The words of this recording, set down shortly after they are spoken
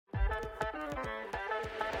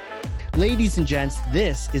Ladies and gents,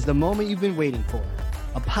 this is the moment you've been waiting for.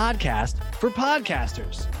 A podcast for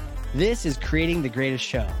podcasters. This is Creating the Greatest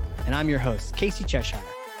Show, and I'm your host, Casey Cheshire.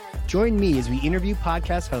 Join me as we interview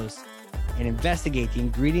podcast hosts and investigate the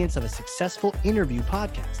ingredients of a successful interview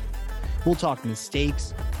podcast. We'll talk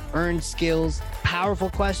mistakes, earned skills,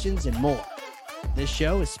 powerful questions, and more. This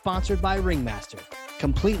show is sponsored by Ringmaster,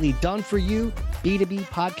 completely done for you B2B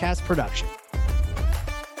podcast production.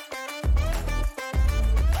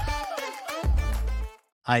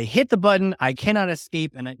 I hit the button. I cannot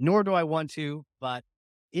escape, and nor do I want to, but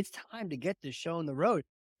it's time to get this show on the road.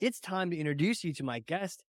 It's time to introduce you to my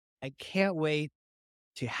guest. I can't wait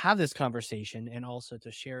to have this conversation and also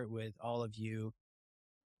to share it with all of you.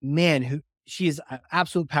 Man, she is an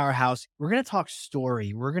absolute powerhouse. We're going to talk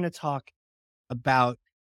story. We're going to talk about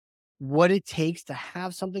what it takes to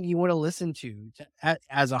have something you want to listen to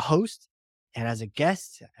as a host and as a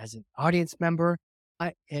guest, as an audience member.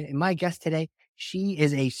 And my guest today, she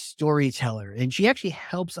is a storyteller, and she actually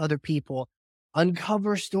helps other people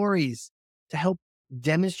uncover stories to help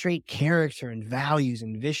demonstrate character and values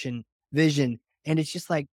and vision. And it's just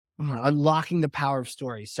like unlocking the power of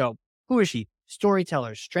stories. So who is she?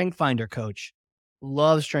 Storyteller, strength finder coach,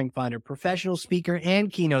 love strength finder, professional speaker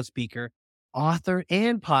and keynote speaker, author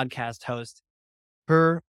and podcast host.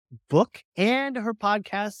 Her book and her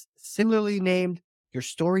podcast, similarly named Your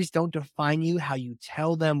Stories Don't Define You, How You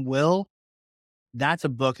Tell Them Will. That's a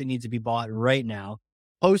book that needs to be bought right now.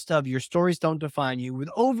 Host of Your Stories Don't Define You with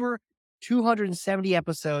over 270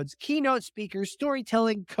 episodes, keynote speaker,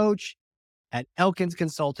 storytelling coach at Elkins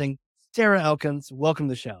Consulting. Sarah Elkins, welcome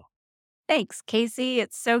to the show. Thanks, Casey.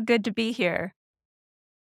 It's so good to be here.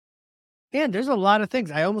 Man, there's a lot of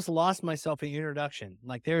things. I almost lost myself in your introduction.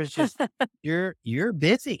 Like there's just, you're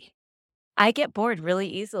busy. I get bored really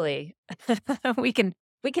easily.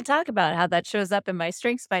 We can talk about how that shows up in my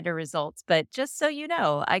StrengthsFinder results, but just so you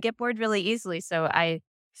know, I get bored really easily. So I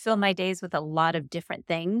fill my days with a lot of different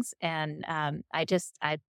things, and I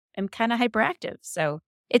am kind of hyperactive, so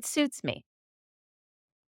it suits me.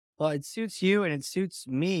 Well, it suits you and it suits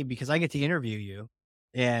me because I get to interview you,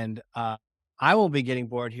 and I won't be getting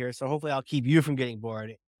bored here. So hopefully I'll keep you from getting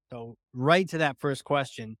bored. So right to that first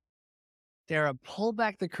question, Sarah, pull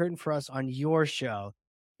back the curtain for us on your show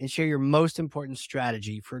and share your most important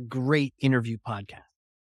strategy for a great interview podcast.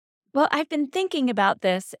 Well, I've been thinking about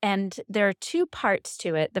this, and there are two parts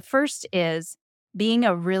to it. The first is being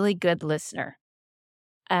a really good listener.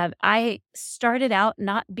 I started out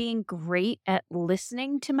not being great at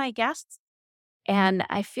listening to my guests, and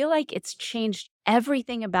I feel like it's changed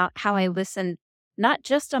everything about how I listen, not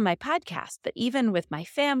just on my podcast, but even with my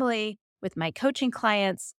family, with my coaching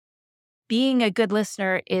clients. Being a good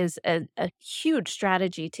listener is a huge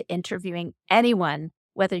strategy to interviewing anyone,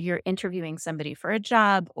 whether you're interviewing somebody for a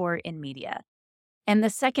job or in media. And the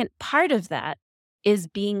second part of that is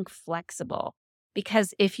being flexible,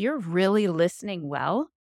 because if you're really listening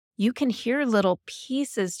well, you can hear little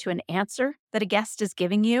pieces to an answer that a guest is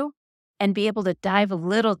giving you and be able to dive a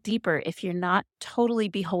little deeper if you're not totally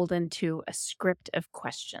beholden to a script of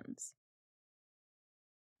questions.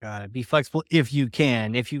 Got it. Be flexible if you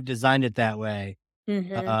can, if you've designed it that way.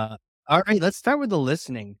 Mm-hmm. All right, let's start with the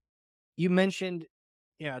listening. You mentioned,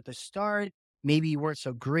 at the start, maybe you weren't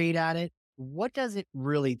so great at it. What does it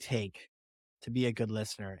really take to be a good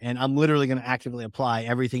listener? And I'm literally going to actively apply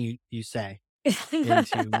everything you say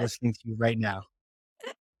into listening to you right now.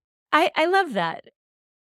 I love that.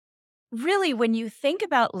 Really, when you think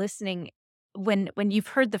about listening, when you've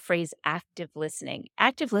heard the phrase active listening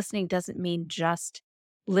doesn't mean just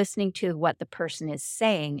listening to what the person is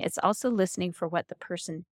saying. It's also listening for what the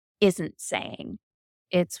person isn't saying.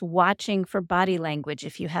 It's watching for body language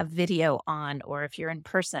if you have video on or if you're in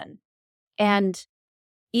person. And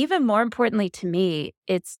even more importantly to me,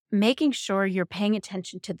 it's making sure you're paying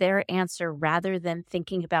attention to their answer rather than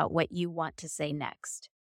thinking about what you want to say next.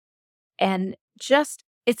 And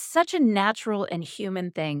it's such a natural and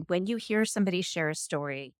human thing when you hear somebody share a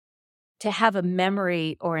story to have a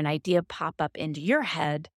memory or an idea pop up into your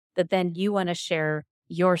head that then you want to share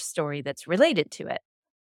your story that's related to it.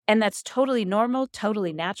 And that's totally normal,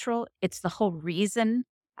 totally natural. It's the whole reason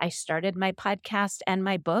I started my podcast and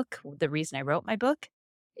my book. The reason I wrote my book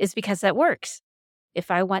is because that works.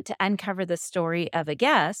 If I want to uncover the story of a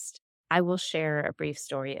guest, I will share a brief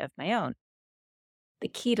story of my own. The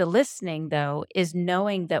key to listening, though, is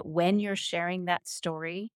knowing that when you're sharing that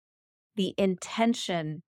story, the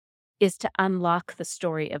intention is to unlock the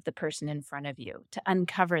story of the person in front of you, to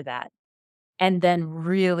uncover that, and then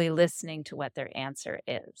really listening to what their answer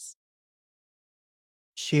is.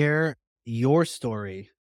 Share your story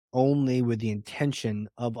only with the intention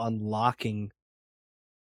of unlocking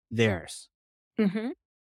theirs. Mhm.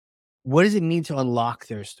 What does it mean to unlock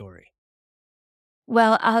their story?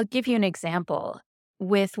 Well, I'll give you an example.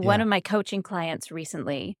 With one Yeah. of my coaching clients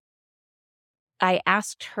recently, I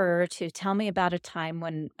asked her to tell me about a time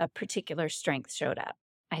when a particular strength showed up.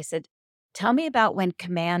 I said, "Tell me about when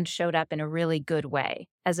command showed up in a really good way,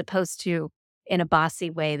 as opposed to in a bossy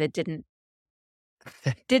way that didn't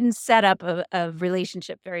set up a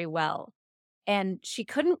relationship very well." And she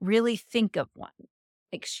couldn't really think of one.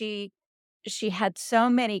 Like, she had so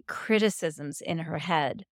many criticisms in her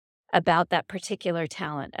head about that particular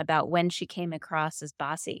talent, about when she came across as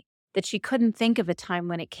bossy, that she couldn't think of a time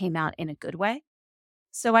when it came out in a good way.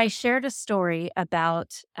 So I shared a story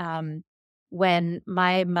about, when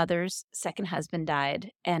my mother's second husband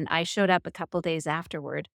died, and I showed up a couple days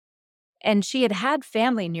afterward, and she had had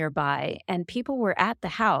family nearby, and people were at the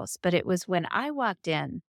house, but it was when I walked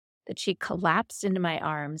in that she collapsed into my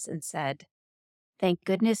arms and said, "Thank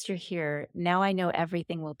goodness you're here. Now I know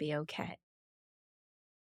everything will be okay."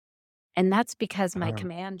 And that's because my Uh,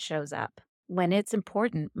 command shows up. When it's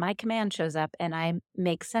important, my command shows up and I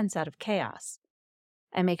make sense out of chaos.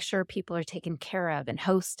 I make sure people are taken care of and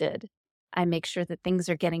hosted. I make sure that things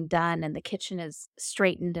are getting done and the kitchen is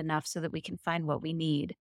straightened enough so that we can find what we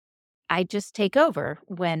need. I just take over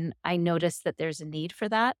when I notice that there's a need for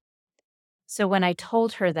that. So when I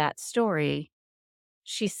told her that story,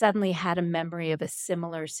 she suddenly had a memory of a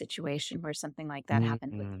similar situation where something like that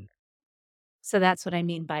happened with her. mm. So that's what I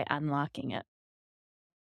mean by unlocking it.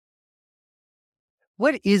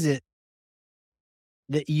 What is it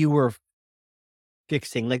that you were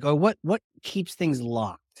fixing? Like, or what keeps things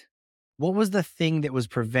locked? What was the thing that was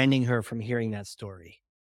preventing her from hearing that story?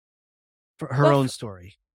 For her Well, own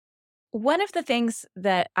story. one of the things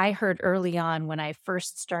that I heard early on when I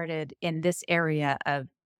first started in this area of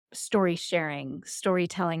story sharing,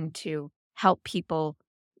 storytelling to help people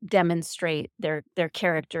demonstrate their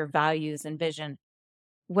character, values, and vision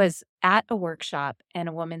was at a workshop and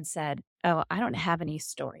a woman said, "Oh, I don't have any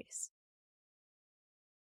stories."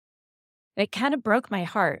 It kind of broke my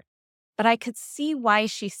heart, but I could see why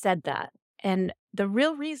she said that. And the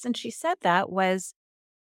real reason she said that was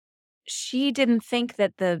she didn't think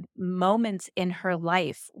that the moments in her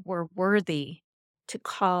life were worthy to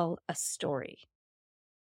call a story.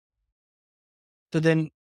 So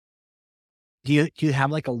then do you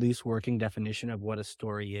have like a loose working definition of what a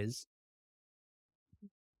story is?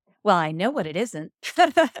 Well, I know what it isn't.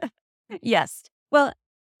 Yes. Well,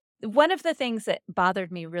 one of the things that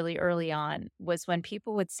bothered me really early on was when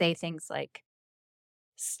people would say things like,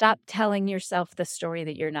 "Stop telling yourself the story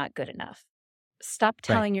that you're not good enough. Stop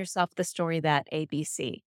Right. telling yourself the story that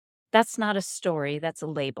ABC." That's not a story, that's a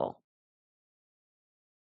label.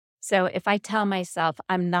 So if I tell myself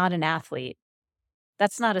I'm not an athlete,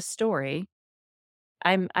 that's not a story.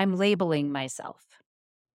 I'm labeling myself,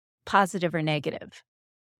 positive or negative.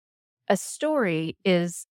 A story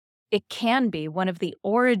is it can be one of the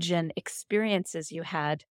origin experiences you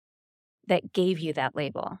had that gave you that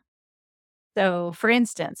label. So, for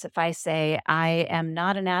instance, if I say I am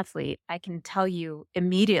not an athlete, I can tell you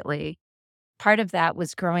immediately part of that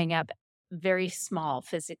was growing up very small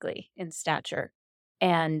physically in stature.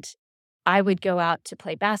 And I would go out to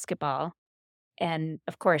play basketball. And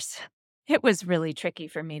of course, it was really tricky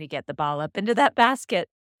for me to get the ball up into that basket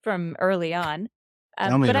from early on.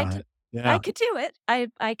 Tell me But about it. I Yeah. could do it.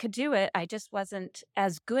 I could do it. I just wasn't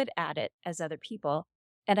as good at it as other people.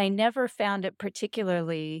 And I never found it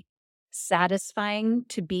particularly satisfying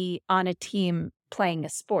to be on a team playing a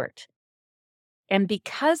sport. And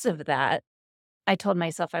because of that, I told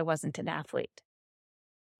myself I wasn't an athlete.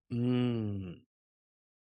 Mm.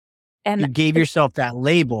 And You gave yourself that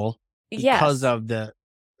label because yes, of the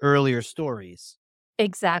earlier stories.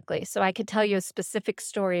 exactly. So I could tell you a specific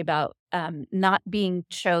story about not being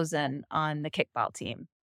chosen on the kickball team.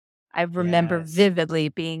 I remember Yes. vividly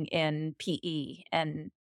being in PE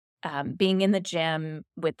and being in the gym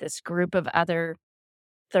with this group of other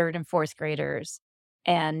third and fourth graders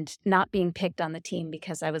and not being picked on the team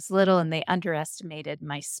because I was little and they underestimated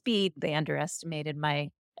my speed, they underestimated my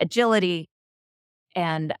agility.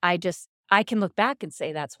 And I can look back and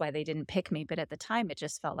say that's why they didn't pick me. But at the time, it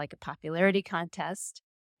just felt like a popularity contest.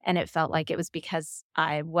 And it felt like it was because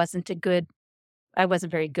I wasn't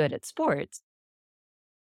very good at sports.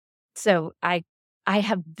 So I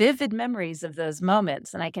have vivid memories of those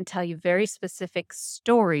moments, and I can tell you very specific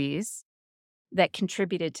stories that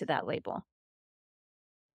contributed to that label.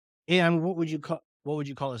 And what would you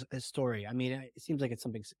call a story? I mean, it seems like it's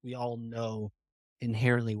something we all know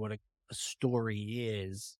inherently what a story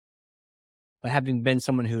is. but having been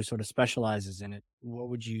someone who sort of specializes in it, what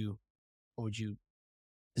would you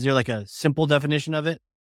is there like a simple definition of it?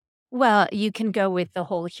 Well, you can go with the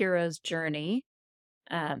whole hero's journey,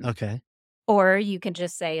 um, Okay. or you can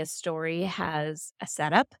just say a story has a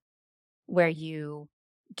setup where you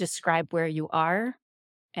describe where you are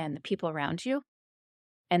and the people around you.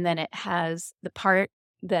 And then it has the part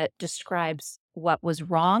that describes what was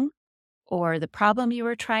wrong or the problem you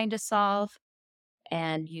were trying to solve.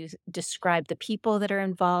 And you describe the people that are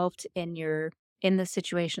involved in the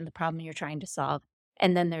situation, the problem you're trying to solve.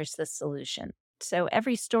 And then there's the solution. So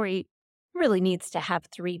every story really needs to have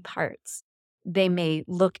three parts. They may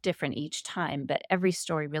look different each time, but every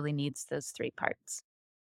story really needs those three parts.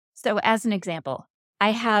 So, as an example,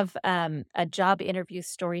 I have a job interview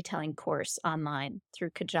storytelling course online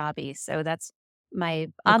through Kajabi. So, that's my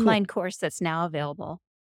Oh, cool. online course that's now available.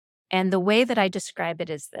 And the way that I describe it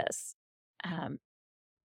is this. Um,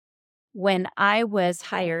 when I was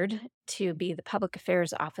hired to be the public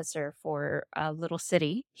affairs officer for a little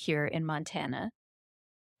city here in Montana,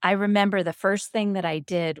 I remember the first thing that I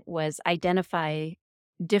did was identify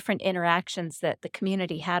different interactions that the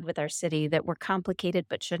community had with our city that were complicated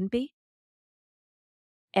but shouldn't be.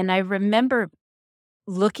 And I remember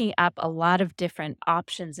looking up a lot of different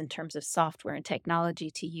options in terms of software and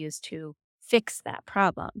technology to use to fix that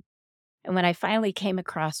problem. And when I finally came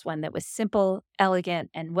across one that was simple,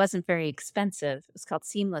 elegant, and wasn't very expensive, it was called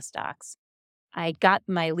Seamless Docs. I got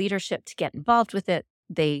my leadership to get involved with it.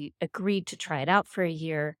 They agreed to try it out for a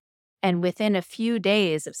year. And within a few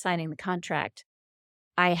days of signing the contract,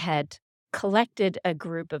 I had collected a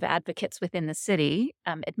group of advocates within the city,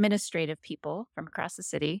 administrative people from across the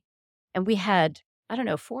city. And we had, I don't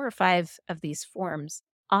know, 4 or 5 of these forms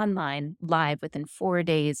online live within 4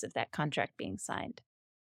 days of that contract being signed.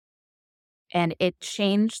 And it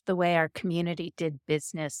changed the way our community did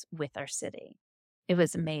business with our city. It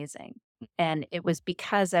was amazing. And it was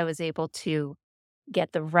because I was able to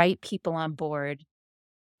get the right people on board,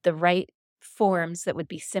 the right forms that would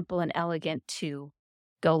be simple and elegant to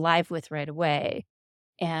go live with right away.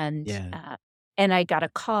 And, Yeah. uh, and I got a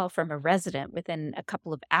call from a resident within a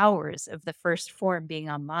couple of hours of the first form being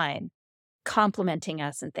online, complimenting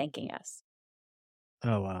us and thanking us.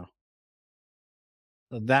 Oh, wow.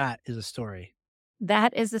 So that is a story.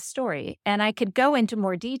 That is a story, and I could go into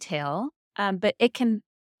more detail, but it can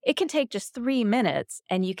take just 3 minutes,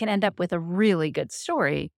 and you can end up with a really good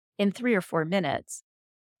story in 3 or 4 minutes,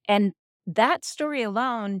 and that story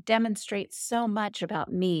alone demonstrates so much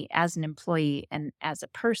about me as an employee and as a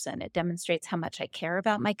person. It demonstrates how much I care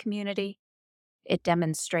about my community. It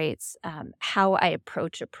demonstrates, how I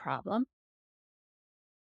approach a problem.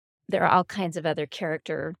 There are all kinds of other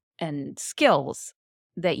character and skills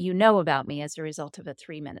that you know about me as a result of a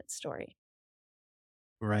 3-minute story.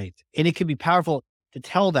 Right. And it can be powerful to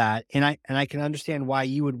tell that. And I can understand why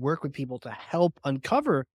you would work with people to help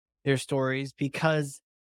uncover their stories because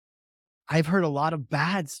I've heard a lot of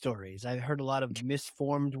bad stories. I've heard a lot of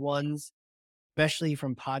misformed ones, especially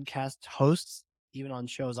from podcast hosts, even on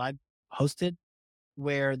shows I've hosted,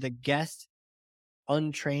 where the guest,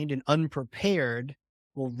 untrained and unprepared,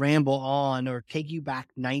 will ramble on or take you back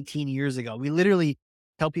 19 years ago. We literally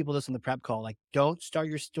tell people this on the prep call, like, don't start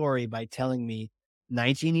your story by telling me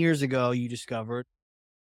 19 years ago you discovered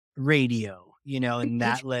radio, and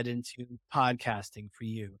that led into podcasting for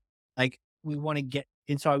you. Like, we want to get,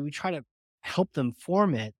 and so we try to help them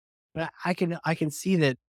form it. But I can see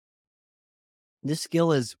that this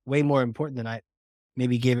skill is way more important than I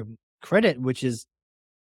maybe gave it credit, which is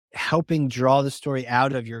helping draw the story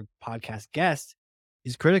out of your podcast guest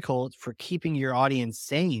is critical for keeping your audience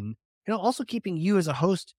sane, also keeping you as a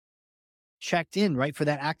host checked in, right? For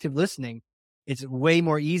that active listening. It's way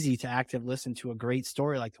more easy to active listen to a great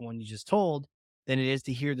story like the one you just told than it is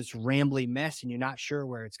to hear this rambly mess and you're not sure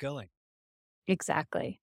where it's going.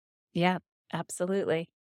 Exactly. Yeah, absolutely.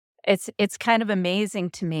 It's kind of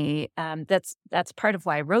amazing to me. That's part of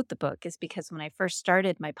why I wrote the book is because when I first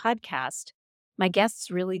started my podcast, my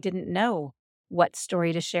guests really didn't know what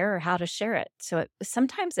story to share or how to share it. So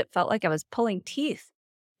sometimes it felt like I was pulling teeth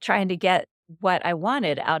trying to get what I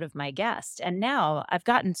wanted out of my guest. And now I've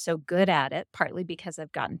gotten so good at it, partly because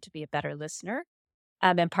I've gotten to be a better listener,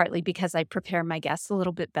 and partly because I prepare my guests a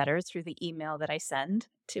little bit better through the email that I send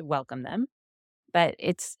to welcome them. But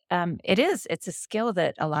it's a skill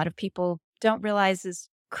that a lot of people don't realize is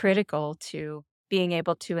critical to being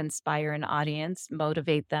able to inspire an audience,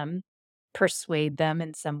 motivate them, persuade them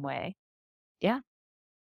in some way. Yeah.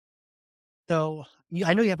 So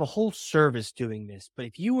I know you have a whole service doing this, but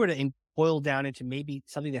if you were to boil down into maybe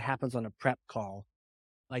something that happens on a prep call,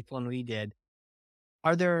 like the one we did,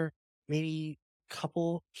 are there maybe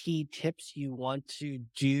couple key tips you want to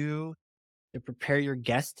do to prepare your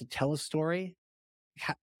guests to tell a story?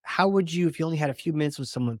 How, how would you, if you only had a few minutes with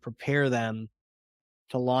someone, prepare them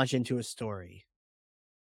to launch into a story?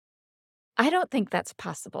 I don't think that's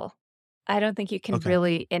possible. I don't think you can Okay.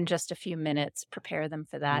 really, in just a few minutes, prepare them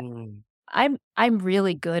for that. Mm, I'm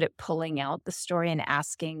really good at pulling out the story and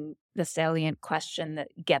asking the salient question that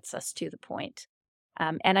gets us to the point.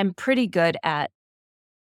 And I'm pretty good at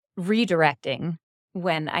redirecting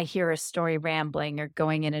when I hear a story rambling or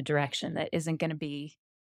going in a direction that isn't going to be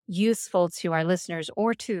useful to our listeners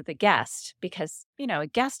or to the guest because, a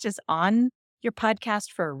guest is on your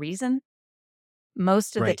podcast for a reason.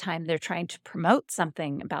 Most of the right. time, they're trying to promote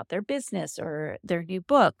something about their business or their new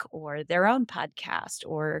book or their own podcast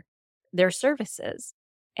or their services.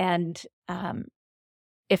 And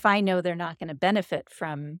if I know they're not going to benefit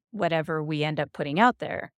from whatever we end up putting out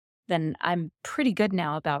there, then I'm pretty good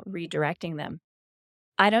now about redirecting them.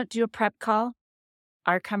 I don't do a prep call.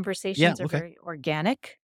 Our Yeah. conversations are Okay. very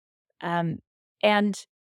organic. Um, and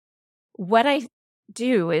what I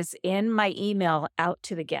do is in my email out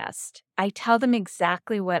to the guest, I tell them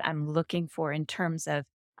exactly what I'm looking for in terms of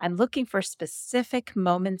I'm looking for specific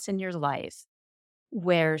moments in your life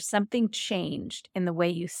where something changed in the way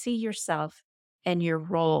you see yourself and your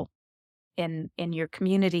role in your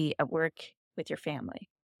community at work with your family.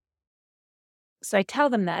 So I tell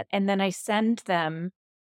them that and then I send them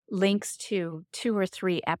links to 2 or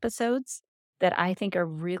 3 episodes that I think are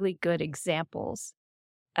really good examples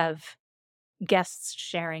of guests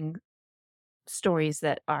sharing stories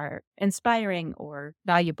that are inspiring or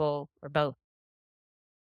valuable or both.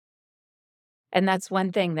 And that's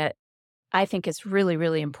one thing that I think is really,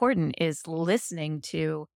 really important is listening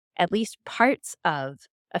to at least parts of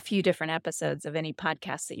a few different episodes of any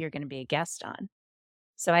podcast that you're going to be a guest on.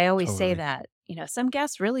 So I always say Totally. that, some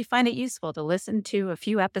guests really find it useful to listen to a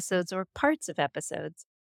few episodes or parts of episodes.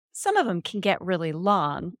 Some of them can get really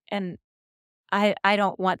long, and I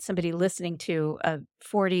don't want somebody listening to a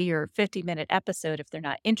 40 or 50-minute episode if they're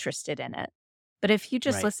not interested in it. But if you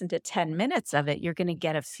just Right. listen to 10 minutes of it, you're gonna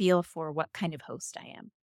get a feel for what kind of host I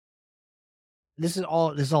am. This is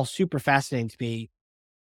all super fascinating to me.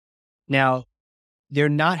 Now, they're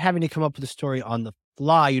not having to come up with a story on the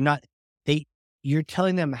fly. They you're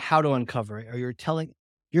telling them how to uncover it, or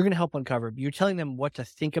you're gonna help uncover it, but you're telling them what to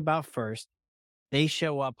think about first. They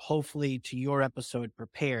show up hopefully to your episode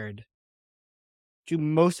prepared. Do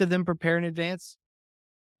most of them prepare in advance?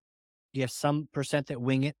 Do you have some percent that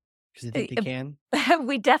wing it because they think they can?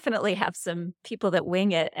 We definitely have some people that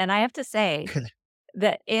wing it, and I have to say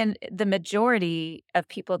that in the majority of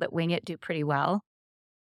people that wing it do pretty well.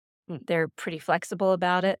 Hmm, They're pretty flexible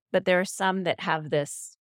about it, but there are some that have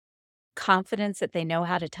this confidence that they know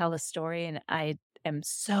how to tell a story, and I am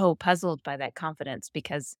so puzzled by that confidence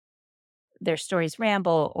because their stories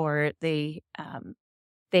ramble or they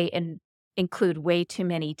include way too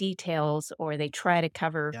many details or they try to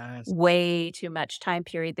cover yes. way too much time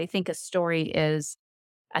period. They think a story is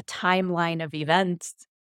a timeline of events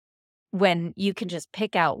when you can just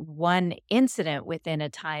pick out one incident within a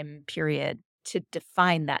time period to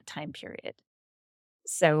define that time period.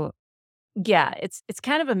 So, yeah, it's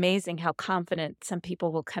kind of amazing how confident some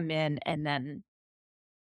people will come in and then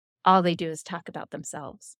all they do is talk about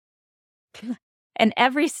themselves. And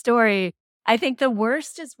every story, I think the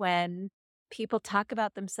worst is when people talk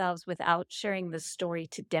about themselves without sharing the story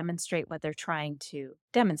to demonstrate what they're trying to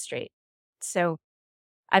demonstrate. So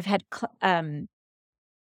I've had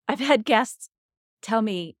I've had guests tell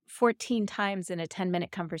me 14 times in a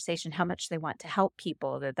 10-minute conversation how much they want to help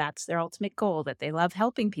people, that that's their ultimate goal, that they love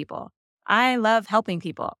helping people. I love helping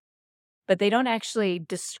people, but they don't actually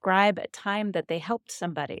describe a time that they helped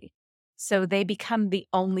somebody. So they become the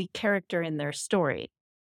only character in their story.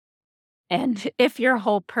 And if your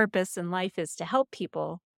whole purpose in life is to help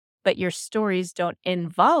people, but your stories don't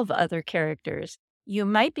involve other characters, you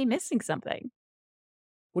might be missing something.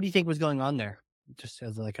 What do you think was going on there? Just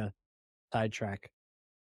as like a sidetrack.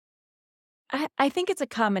 I think it's a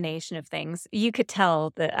combination of things. You could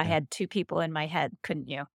tell that I Yeah. had 2 people in my head, couldn't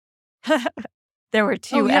you? There were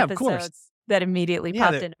Oh 2 yeah, of course. episodes that immediately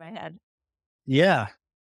Yeah, popped into my head. yeah.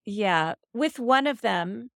 Yeah, with one of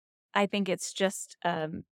them, I think it's just,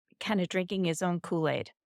 kinda drinking his own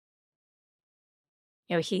Kool-Aid.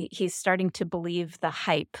 He's starting to believe the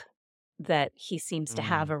hype that he seems to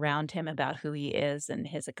have Mm, around him about who he is and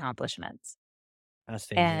his accomplishments. that's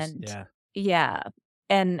dangerous. And Yeah. yeah,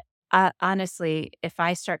 and, honestly, if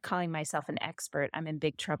I start calling myself an expert, I'm in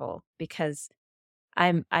big trouble because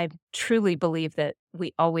I truly believe that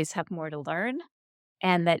we always have more to learn,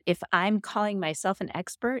 And that if I'm calling myself an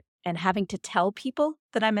expert and having to tell people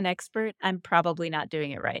that I'm an expert, I'm probably not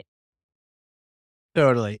doing it right.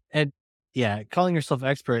 Totally. And yeah, calling yourself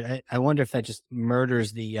expert, I wonder if that just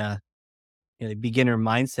murders the beginner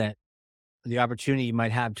mindset, the opportunity you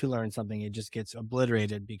might have to learn something. It just gets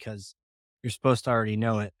obliterated because you're supposed to already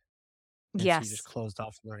know it. And so you just Yes. closed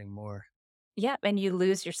off learning more. Yep, and you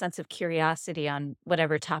lose your sense of curiosity on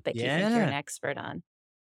whatever topic you think you're an Yeah. expert on.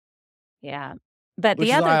 Yeah. But Which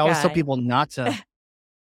the is why other I always tell guy people not to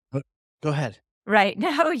go go ahead. right,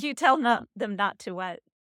 no, you tell them not to what?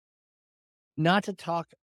 Not to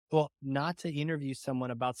talk well, not to interview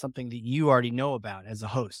someone about something that you already know about as a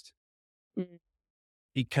host, Mm.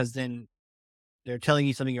 because then they're telling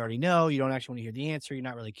you something you already know, you don't actually wanna hear the answer, you're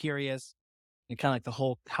not really curious, and kinda like the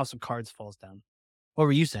whole house of cards falls down. What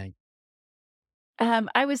were you saying?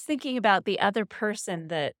 I was thinking about the other person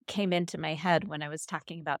that came into my head when I was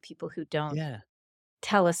talking about people who don't Yeah.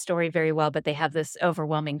 tell a story very well, but they have this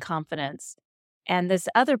overwhelming confidence. And this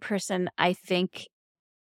other person, I think,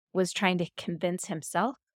 was trying to convince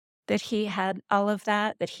himself that he had all of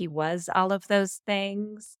that, that he was all of those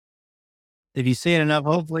things. If you say it enough,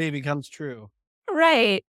 hopefully it becomes true.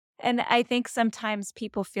 Right. And I think sometimes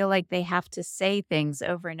people feel like they have to say things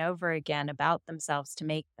over and over again about themselves to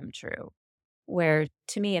make them true, where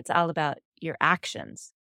to me, it's all about your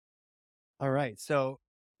actions. Alright, so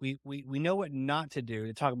we know what not to do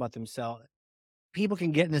to talk about themselves. People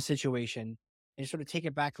can get in this situation and sort of take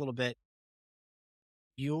it back a little bit.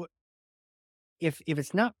 You if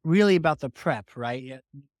it's not really about the prep, right? Yeah,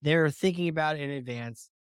 they're thinking about it in advance.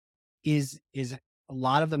 Is a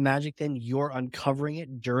lot of the magic then you're uncovering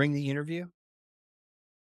it during the interview?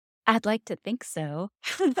 I'd like to think so.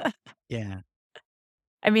 Yeah.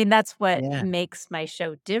 I mean, that's what Yeah. makes my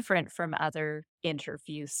show different from other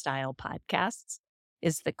interview style podcasts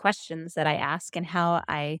is the questions that I ask and how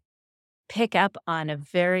I pick up on a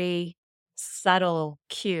very subtle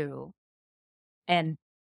cue and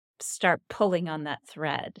start pulling on that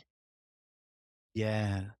thread.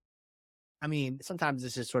 Yeah. I mean, sometimes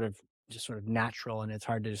this is sort of just sort of natural and it's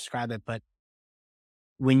hard to describe it, but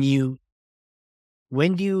when you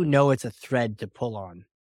when do you know it's a thread to pull on?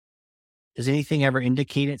 Does anything ever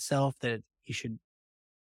indicate itself that you should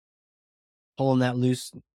pull on that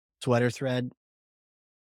loose sweater thread?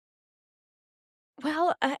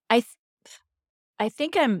 Well, I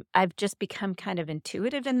think I've just become kind of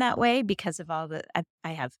intuitive in that way because of all the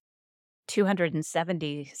I have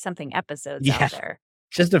 270 something episodes Yeah, out there.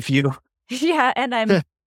 just a few. Yeah, and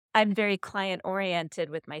I'm very client oriented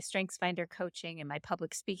with my strengths finder coaching and my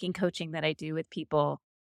public speaking coaching that I do with people.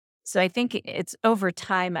 So I think it's over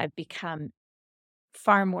time I've become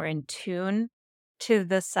far more in tune to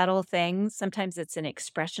the subtle things. Sometimes it's an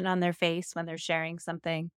expression on their face when they're sharing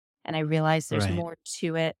something and I realize there's Right. more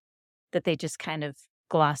to it that they just kind of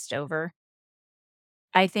glossed over.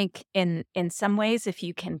 I think in some ways if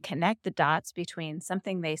you can connect the dots between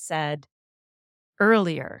something they said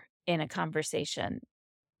earlier in a conversation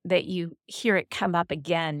that you hear it come up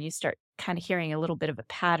again, you start kind of hearing a little bit of a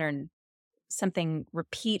pattern, something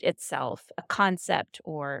repeat itself, a concept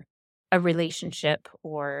or a relationship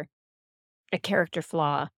or a character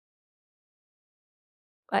flaw.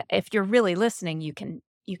 If you're really listening, you can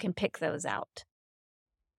pick those out.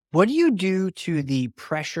 What do you do to the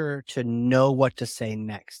pressure to know what to say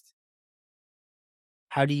next?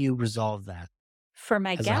 How do you resolve that For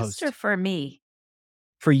my as a guest or host? for me?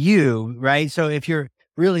 For you, right? So if you're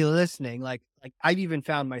really listening, like I've even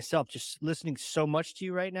found myself just listening so much to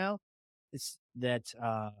you right now, it's that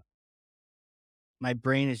my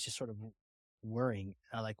brain is just sort of worrying,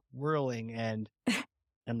 like whirling and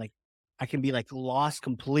like I can be like lost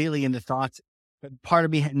completely in the thoughts. But part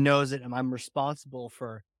of me knows that I'm responsible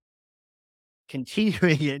for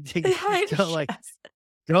continuing it to like Yes.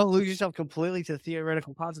 don't lose yourself completely to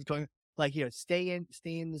theoretical concepts going like, stay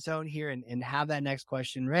in the zone here and have that next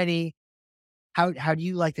question ready. How do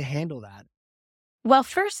you like to handle that? Well,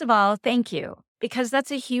 first of all, thank you, because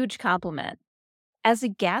that's a huge compliment. As a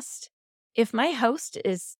guest, if my host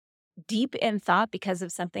is deep in thought because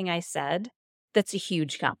of something I said, that's a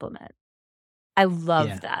huge compliment. I love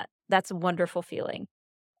Yeah. that. That's a wonderful feeling.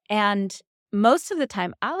 And most of the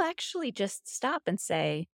time, I'll actually just stop and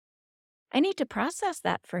say, I need to process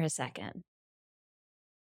that for a second.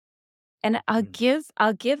 And I'll Mm.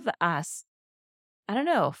 give us, I don't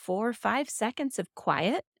know, 4 or 5 seconds of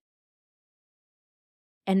quiet.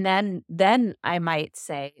 And then I might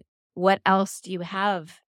say, what else do you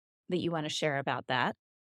have that you want to share about that?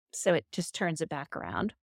 So it just turns it back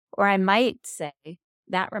around. Or I might say,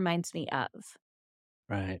 that reminds me of.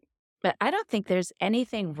 Right. But I don't think there's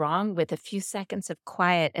anything wrong with a few seconds of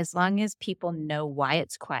quiet as long as people know why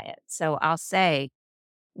it's quiet. So I'll say,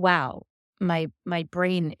 wow, my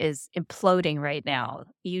brain is imploding right now.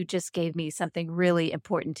 You just gave me something really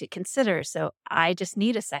important to consider. So I just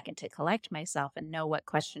need a second to collect myself and know what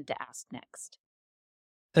question to ask next.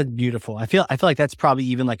 That's beautiful. I feel like that's probably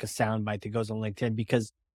even like a soundbite that goes on LinkedIn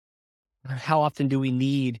because how often do we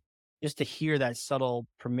need just to hear that subtle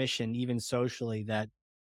permission, even socially, that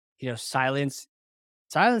silence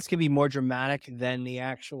can be more dramatic than the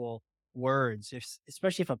actual words, if,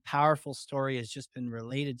 especially if a powerful story has just been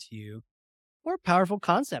related to you, or powerful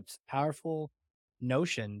concepts, powerful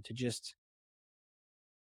notion to just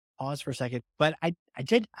pause for a second. But I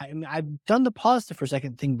mean, I've done the pause for a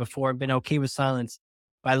second thing before and been okay with silence.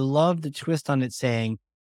 But I love the twist on it saying,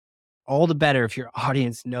 all the better if your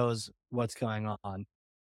audience knows what's going on.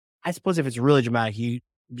 I suppose if it's really dramatic, you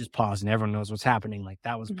just pause and everyone knows what's happening. Like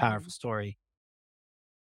that was a powerful Mhm. story.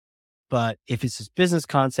 But if it's this business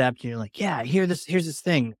concept, you're like, yeah, here's this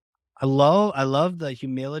thing. I love the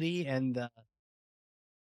humility and the,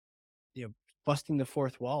 you know, busting the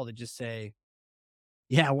fourth wall to just say,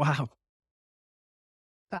 yeah, wow.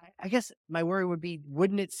 I guess my worry would be,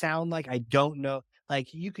 wouldn't it sound like I don't know?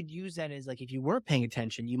 Like you could use that as like if you weren't paying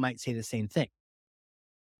attention, you might say the same thing,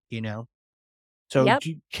 you know? So Yep.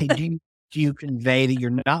 do you convey that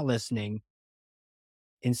you're not listening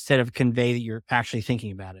instead of convey that you're actually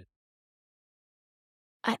thinking about it?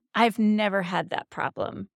 I've never had that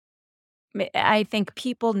problem. I think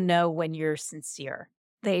people know when you're sincere.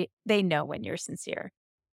 They know when you're sincere.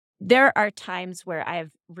 There are times where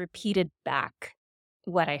I've repeated back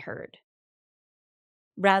what I heard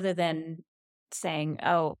rather than saying,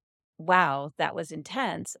 "Oh, wow, that was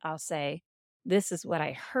intense." I'll say, "This is what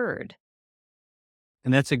I heard."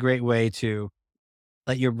 And that's a great way to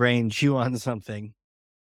let your brain chew on something.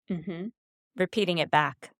 Mhm. Repeating it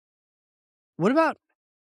back. What about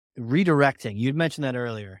redirecting? You'd mentioned that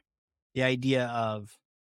earlier. The idea of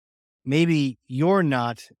maybe you're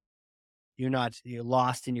lost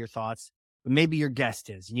in your thoughts, but maybe your guest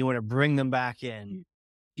is, and you want to bring them back in. Mm.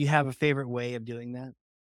 Do you have a favorite way of doing that?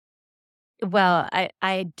 Well,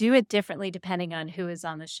 I do it differently depending on who is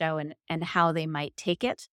on the show and how they might take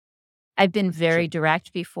it. I've been Sure. very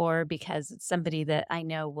direct before because it's somebody that I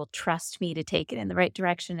know will trust me to take it in the right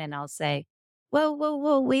direction, and I'll say, "Whoa, whoa,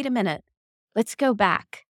 whoa, wait a minute. Let's go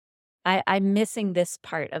back. I'm missing this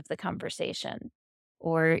part of the conversation."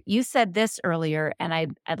 Or, "You said this earlier, and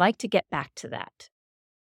I'd like to get back to that."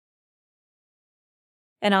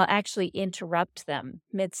 And I'll actually interrupt them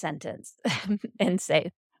mid-sentence and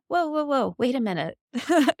say, "Whoa, whoa, whoa, wait a minute.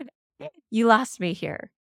 You lost me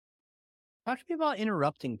here." Talk to me about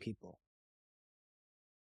interrupting people.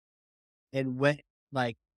 And when,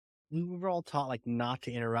 like, we were all taught like not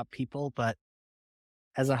to interrupt people, but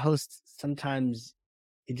as a host, sometimes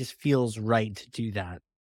it just feels right to do that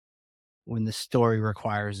when the story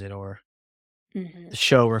requires it or Mhm. the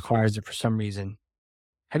show requires it for some reason.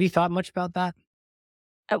 Have you thought much about that?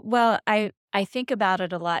 Well, I think about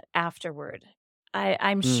it a lot afterward.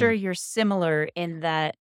 I'm sure Mm, you're similar in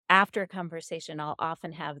that after a conversation, I'll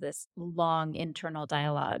often have this long internal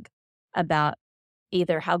dialogue about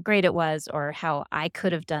either how great it was or how I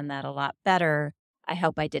could have done that a lot better. I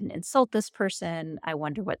hope I didn't insult this person. I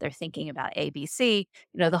wonder what they're thinking about ABC.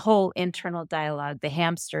 The whole internal dialogue, the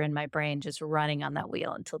hamster in my brain just running on that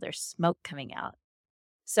wheel until there's smoke coming out.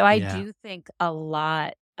 So I yeah. do think a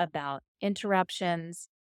lot about interruptions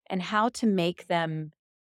and how to make them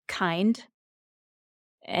kind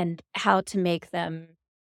and how to make them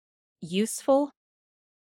useful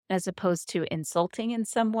as opposed to insulting in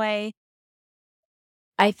some way.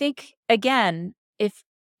 I think again,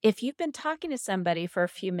 if you've been talking to somebody for a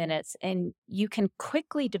few minutes and you can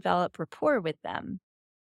quickly develop rapport with them,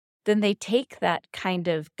 then they take that kind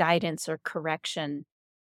of guidance or correction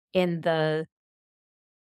in the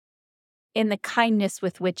kindness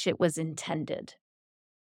with which it was intended.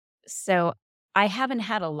 So, I haven't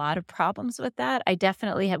had a lot of problems with that. I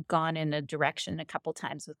definitely have gone in a direction a couple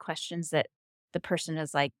times with questions that the person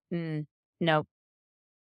is like, no,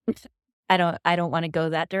 I don't wanna go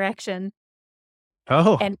that direction."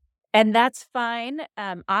 Oh, And and that's fine.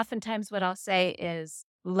 Oftentimes what I'll say is,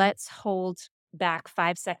 "Let's hold back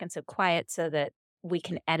 5 seconds of quiet so that we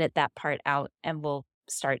can edit that part out, and we'll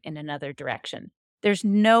start in another direction." There's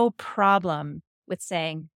no problem with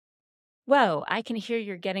saying, "Whoa, I can hear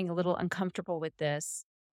you're getting a little uncomfortable with this.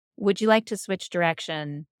 Would you like to switch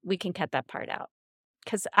direction? We can cut that part out."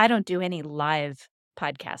 Because I don't do any live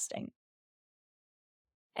podcasting.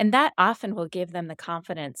 And that often will give them the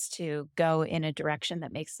confidence to go in a direction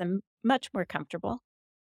that makes them much more comfortable.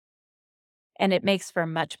 and it makes for a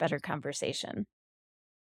much better conversation.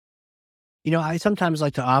 I sometimes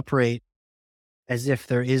like to operate as if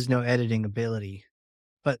there is no editing ability,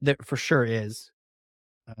 but there for sure is.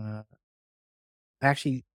 I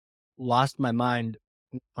actually lost my mind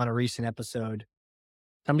on a recent episode.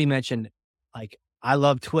 Somebody mentioned, like, I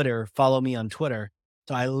love Twitter, follow me on Twitter.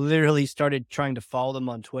 So I literally started trying to follow them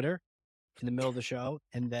on Twitter in the middle of the show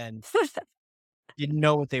and then didn't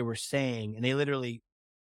know what they were saying. And they literally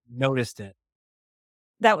noticed it.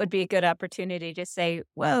 That would be a good opportunity to say,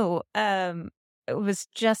 "Whoa, I was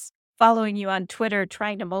just following you on Twitter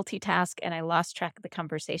trying to multitask, and I lost track of the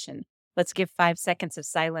conversation. Let's give 5 seconds of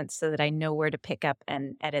silence so that I know where to pick up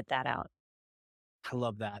and edit that out." I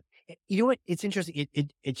love that. You know what? It's interesting.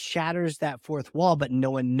 It shatters that fourth wall, but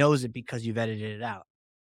no one knows it because you've edited it out.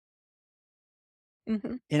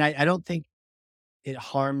 Mhm. And I don't think it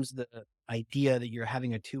harms the idea that you're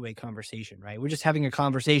having a two-way conversation, right? We're just having a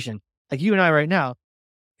conversation. Like you and I right now,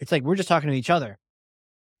 it's like we're just talking to each other.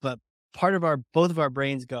 But part of our both of our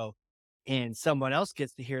brains go, and someone else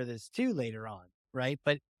gets to hear this too later on, right?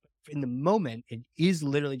 But in the moment, it is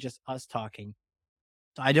literally just us talking.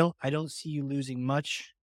 So I don't see you losing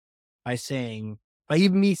much by saying by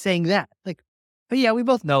even me saying that. Like, but yeah, we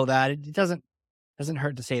both know that. It doesn't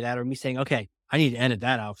hurt to say that, or me saying, okay, I need to edit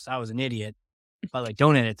that out because I was an idiot. But like,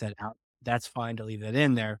 don't edit that out. That's fine to leave that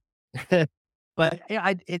in there. But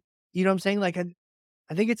yeah, you know what I'm saying? Like,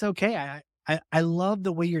 I think it's okay. I love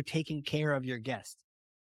the way you're taking care of your guests.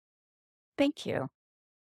 Thank you.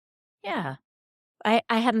 Yeah. I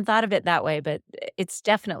hadn't thought of it that way, but it's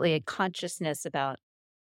definitely a consciousness about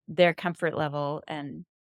their comfort level, and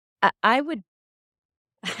I would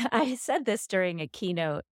I said this during a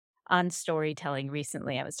keynote on storytelling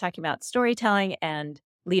recently. I was talking about storytelling and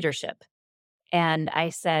leadership, and I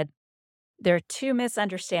said, "There are 2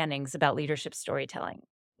 misunderstandings about leadership storytelling.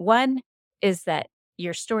 One is that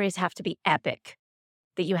your stories have to be epic,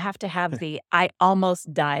 that you have to have the "I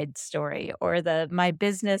almost died" story or the "my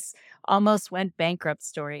business almost went bankrupt"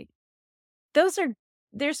 story. Those are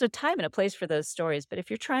there's a time and a place for those stories, but if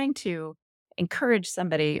you're trying to encourage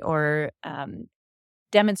somebody or,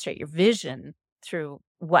 demonstrate your vision through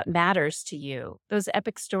what matters to you, those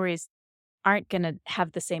epic stories aren't gonna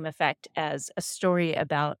have the same effect as a story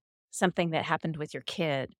about something that happened with your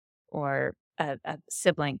kid or a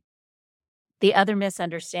sibling. The other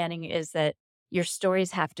misunderstanding is that your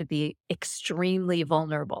stories have to be extremely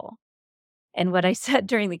vulnerable. And what I said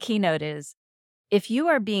during the keynote is, if you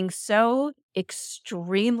are being so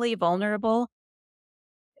extremely vulnerable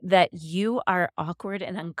that you are awkward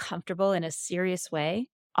and uncomfortable in a serious way,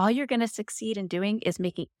 all you're gonna succeed in doing is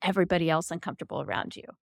making everybody else uncomfortable around you.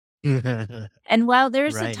 And while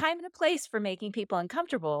there's a Right. time and a place for making people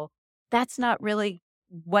uncomfortable, that's not really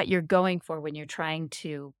what you're going for when you're trying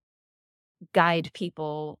to guide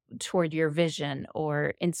people toward your vision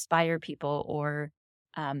or inspire people or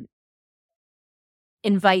um,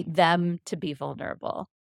 invite them to be vulnerable,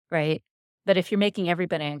 right? But if you're making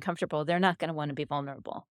everybody uncomfortable, they're not going to want to be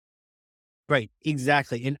vulnerable. Right.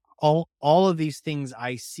 Exactly. And all of these things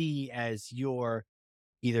I see as your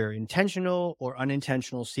either intentional or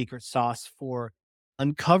unintentional secret sauce for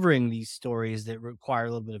uncovering these stories that require a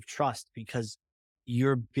little bit of trust because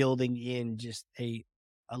you're building in just a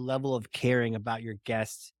level of caring about your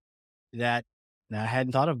guests that I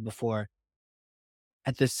hadn't thought of before.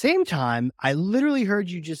 At the same time, I literally heard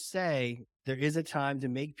you just say there is a time to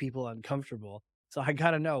make people uncomfortable. So I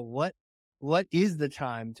got to know what is the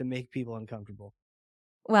time to make people uncomfortable?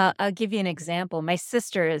 Well, I'll give you an example. My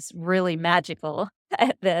sister is really magical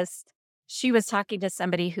at this. She was talking to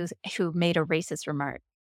somebody who made a racist remark,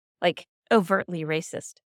 like overtly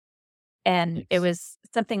racist. And it Thanks. was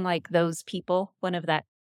something like those people, one of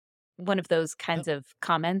those Yep. kinds of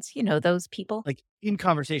comments, you know, those people. Like in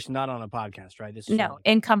conversation, not on a podcast, right? This is No, like,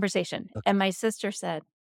 in conversation. okay. And my sister said,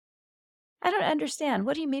 "I don't understand.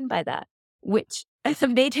 What do you mean by that?" Which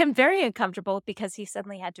made him very uncomfortable because he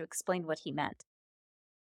suddenly had to explain what he meant.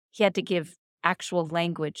 He had to give actual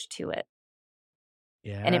language to it,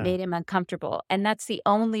 and it Yeah. made him uncomfortable. And that's the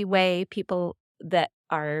only way people that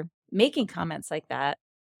are making comments like that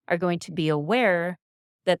are going to be aware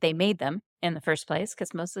that they made them in the first place,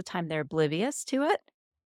 because most of the time they're oblivious to it.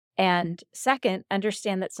 And second,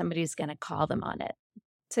 understand that somebody's going to call them on it.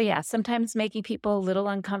 So, yeah, sometimes making people a little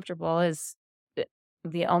uncomfortable is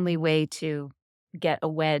the only way to get a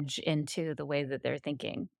wedge into the way that they're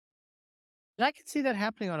thinking. And I can see that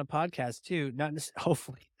happening on a podcast too. Not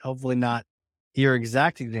hopefully not your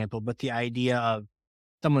exact example, but the idea of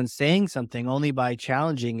someone saying something only by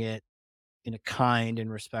challenging it in a kind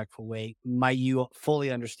and respectful way might you fully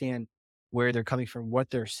understand where they're coming from, what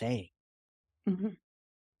they're saying. Mhm.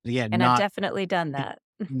 Again, And I've not definitely done that.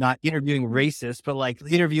 not interviewing racists, but like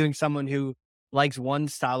interviewing someone who likes one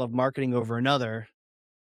style of marketing over another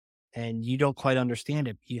and you don't quite understand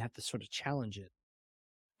it. You have to sort of challenge it.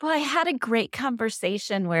 Well, I had a great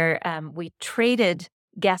conversation where we traded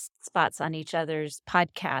guest spots on each other's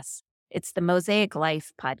podcasts. It's the Mosaic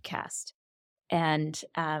Life podcast. And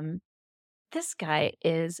this guy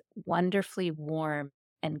is wonderfully warm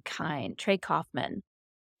and kind. Trey Kaufman,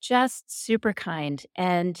 just super kind.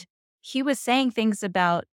 And he was saying things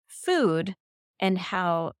about food and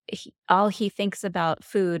how all he thinks about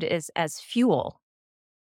food is as fuel.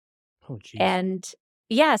 Oh, geez. And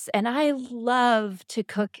yes, and I love to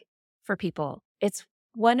cook for people. It's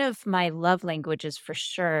one of my love languages for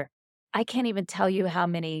sure. I can't even tell you how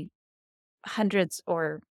many hundreds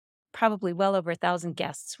or probably well over 1,000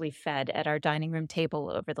 guests we've fed at our dining room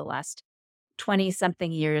table over the last 20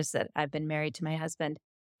 something years that I've been married to my husband.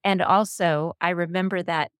 And also, I remember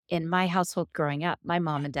that in my household growing up, my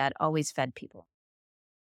mom and dad always fed people.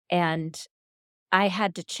 And I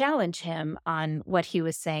had to challenge him on what he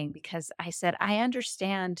was saying because I said, I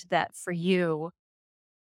understand that for you,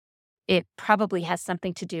 it probably has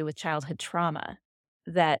something to do with childhood trauma,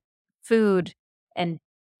 that food and,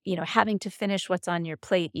 having to finish what's on your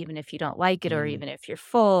plate, even if you don't like it, or Mm, even if you're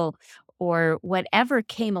full, or whatever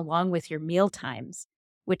came along with your meal times,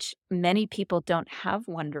 which many people don't have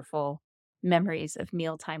wonderful memories of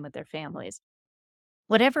mealtime with their families.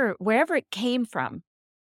 Wherever it came from,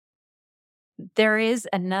 there is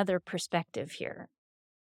another perspective here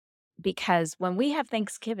because when we have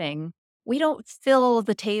Thanksgiving, we don't fill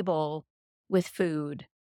the table with food.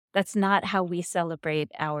 That's not how we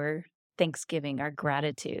celebrate our Thanksgiving, our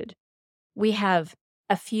gratitude. We have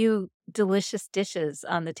a few delicious dishes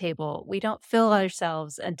on the table. We don't fill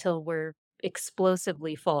ourselves until we're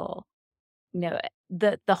explosively full.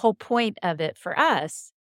 The whole point of it for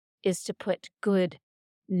us is to put good,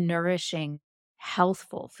 nourishing,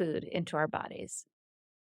 healthful food into our bodies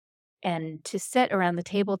and to sit around the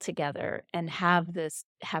table together and have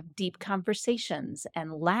deep conversations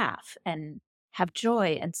and laugh and have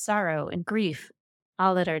joy and sorrow and grief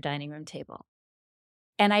all at our dining room table.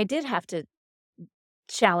 And I did have to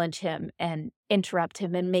challenge him and interrupt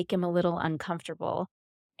him and make him a little uncomfortable.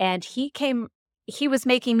 And he was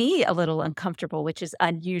making me a little uncomfortable, which is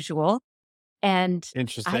unusual. And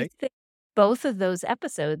I interesting. think both of those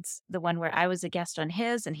episodes, the one where I was a guest on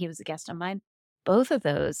his and he was a guest on mine, both of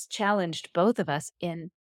those challenged both of us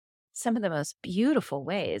in some of the most beautiful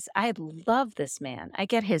ways. I love this man. I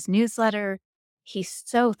get his newsletter. He's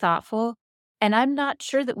so thoughtful. And I'm not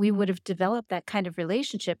sure that we would have developed that kind of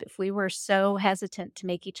relationship if we were so hesitant to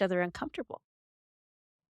make each other uncomfortable.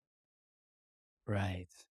 Right.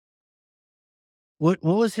 What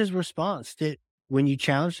was his response? Did when you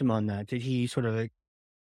challenged him on that, did he sort of, like,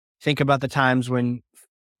 think about the times when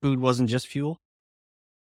food wasn't just fuel?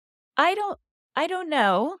 I don't I don't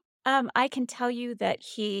know. I can tell you that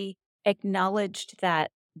he acknowledged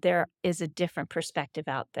that there is a different perspective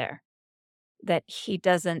out there, that he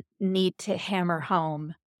doesn't need to hammer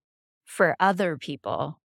home for other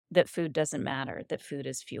people that food doesn't matter, that food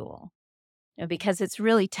is fuel. Because it's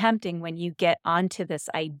really tempting when you get onto this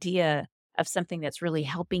idea of something that's really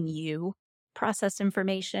helping you process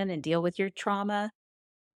information and deal with your trauma.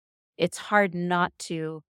 It's hard not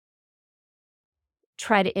to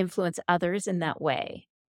try to influence others in that way.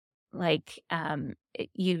 Like,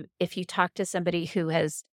 if you talk to somebody who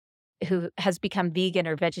has become vegan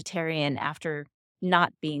or vegetarian after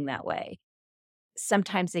not being that way,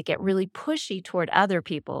 sometimes they get really pushy toward other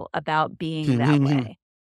people about being that way,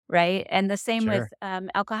 right? And the same with, Sure.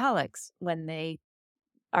 alcoholics when they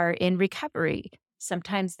are in recovery.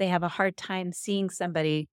 Sometimes they have a hard time seeing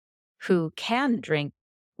somebody who can drink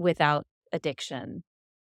without addiction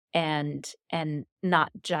and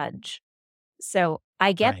not judge. So,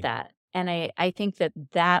 I get Right. that, and I think that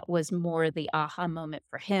that was more the aha moment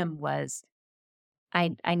for him was,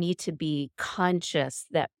 I need to be conscious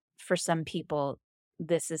that for some people,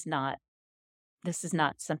 this is not this is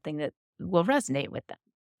not something that will resonate with them.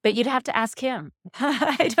 But you'd have to ask him.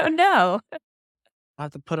 I don't know. I'll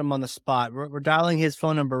have to put him on the spot. We're dialing his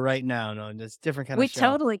phone number right now. No, it's a different kind of We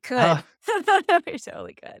show. totally Uh, could. We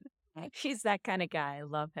totally could. He's that kinda guy, I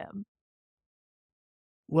love him.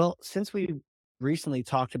 well, since we recently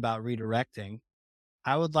talked about redirecting,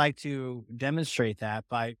 I would like to demonstrate that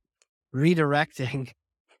by redirecting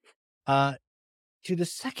uh, to the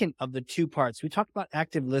second of the two parts. We talked about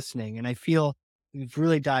active listening, and I feel we've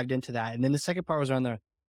really dived into that. And then the second part was on the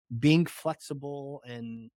being flexible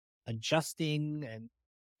and adjusting. And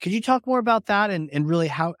could you talk more about that and really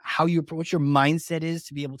how you what your mindset is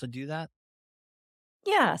to be able to do that?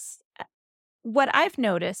 Yes. What I've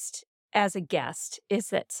noticed as a guest is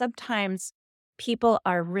that sometimes people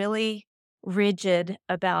are really rigid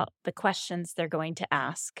about the questions they're going to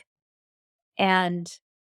ask. And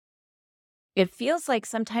it feels like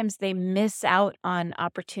sometimes they miss out on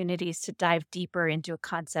opportunities to dive deeper into a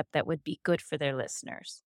concept that would be good for their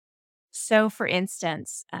listeners. So, for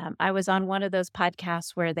instance, I was on one of those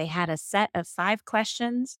podcasts where they had a set of 5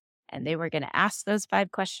 questions and they were going to ask those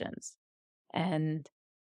 5 questions. And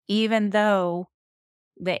even though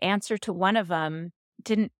the answer to one of them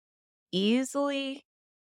didn't easily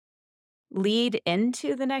lead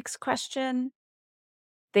into the next question,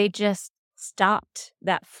 they just stopped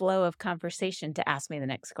that flow of conversation to ask me the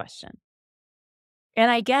next question. And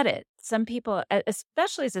I get it. Some people,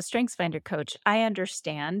 especially as a strengths finder coach, I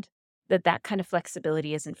understand that that kind of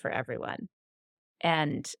flexibility isn't for everyone.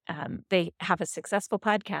 And they have a successful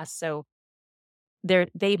podcast, so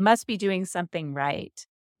they must be doing something right.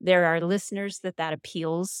 There are listeners that that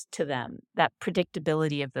appeals to them, that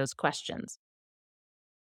predictability of those questions.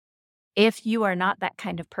 If you are not that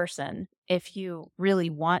kind of person, if you really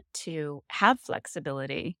want to have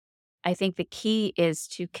flexibility, I think the key is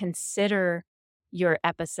to consider your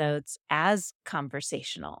episodes as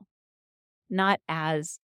conversational, not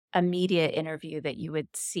as a media interview that you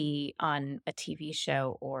would see on a TV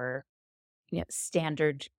show or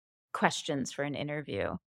standard questions for an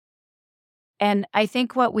interview. And I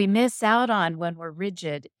think what we miss out on when we're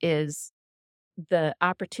rigid is the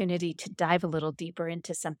opportunity to dive a little deeper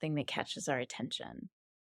into something that catches our attention.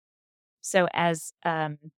 So as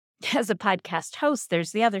as a podcast host,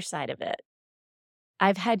 there's the other side of it.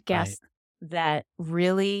 I've had Right. guests that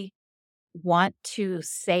really want to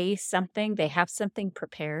say something, they have something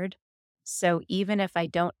prepared. So even if I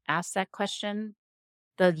don't ask that question,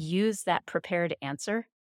 they'll use that prepared answer,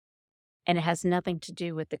 and it has nothing to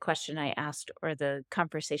do with the question I asked or the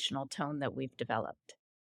conversational tone that we've developed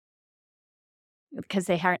because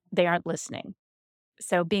they aren't listening.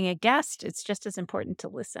 So being a guest, it's just as important to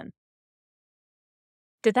listen.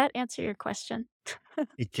 Did that answer your question?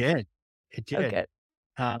 It did. It Oh, did. good.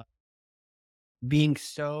 Uh, Being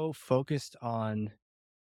so focused on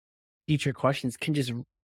future questions can just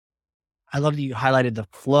I love that you highlighted the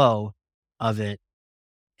flow of it.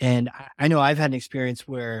 And I know I've had an experience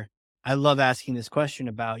where I love asking this question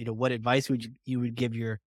about, what advice would you would give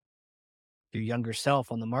your younger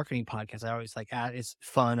self on the marketing podcast. I always like, it's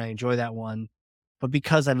fun. I enjoy that one. But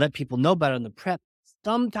because I let people know about it in the prep,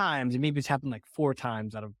 sometimes, and maybe it's happened like 4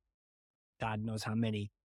 times out of God knows how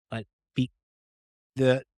many, but be,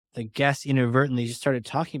 the the guest inadvertently just started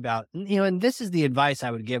talking about, and this is the advice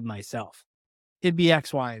I would give myself. It'd be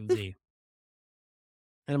X, Y, and Z.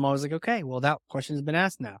 And I'm always like, okay, well, that question's been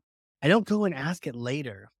asked now. I don't go and ask it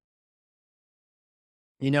later,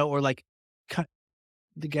 or like cut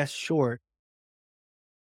the guest short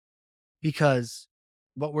because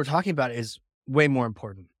what we're talking about is way more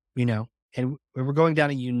important, and we're going down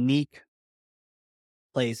a unique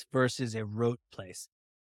place versus a rote place.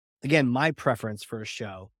 Again, my preference for a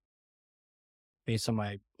show based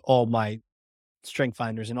on all my strength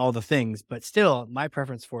finders and all the things, but still my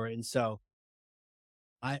preference for it. And so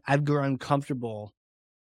I've grown comfortable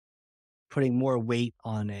putting more weight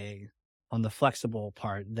on the flexible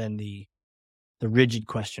part than the rigid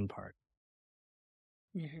question part.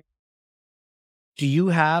 Mhm. Do you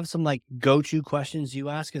have some like go-to questions you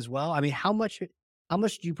ask as well? I mean, how much do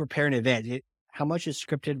you prepare in advance? How much is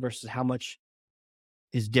scripted versus how much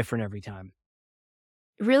is different every time?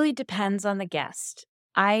 Really depends on the guest.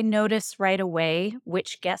 I notice right away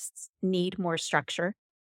which guests need more structure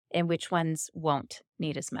and which ones won't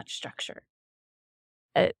need as much structure.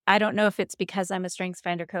 I don't know if it's because I'm a strengths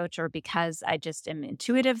finder coach or because I just am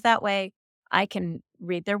intuitive that way. I can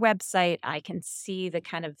read their website, I can see the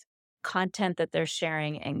kind of content that they're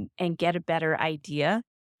sharing and get a better idea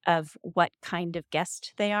of what kind of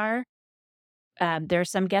guest they are. There are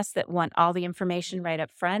some guests that want all the information right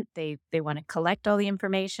up front. They want to collect all the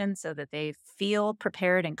information so that they feel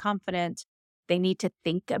prepared and confident. They need to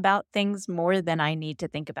think about things more than I need to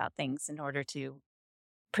think about things in order to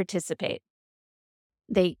participate.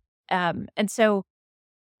 They and so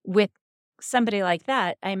with somebody like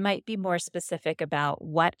that, I might be more specific about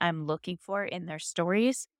what I'm looking for in their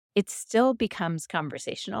stories. It still becomes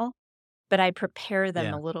conversational, but I prepare them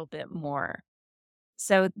Yeah. a little bit more.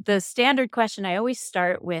 So the standard question, I always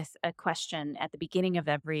start with a question at the beginning of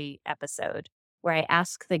every episode where I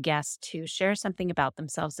ask the guest to share something about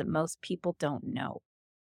themselves that most people don't know.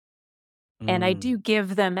 And I Mm, do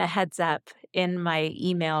give them a heads up in my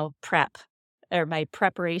email prep or my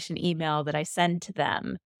preparation email that I send to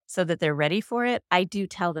them so that they're ready for it, I do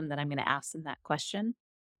tell them that I'm gonna ask them that question.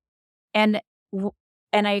 And w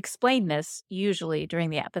and I explain this usually during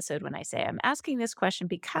the episode when I say, "I'm asking this question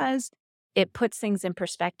because it puts things in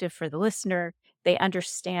perspective for the listener. They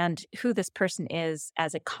understand who this person is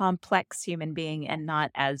as a complex human being and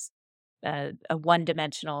not as a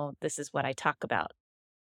one-dimensional, 'This is what I talk about.'"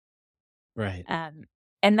 Right. Um,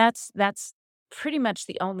 and that's pretty much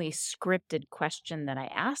the only scripted question that I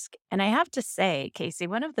ask. And I have to say, Casey,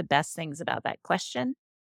 one of the best things about that question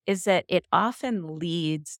is that it often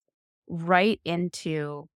leads right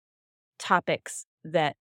into topics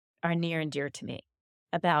that are near and dear to me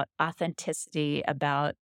about authenticity,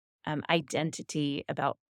 about identity,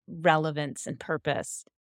 about relevance and purpose,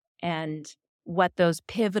 and what those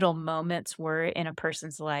pivotal moments were in a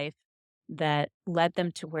person's life that led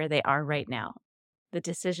them to where they are right now, the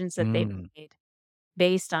decisions that they've Mm. made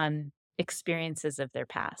based on experiences of their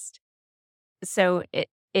past. So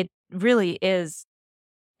it really is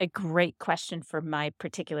a great question for my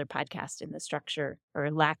particular podcast in the structure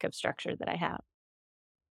or lack of structure that I have.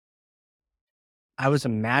 I was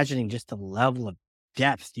imagining just the level of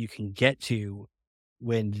depth you can get to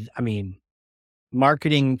when, I mean,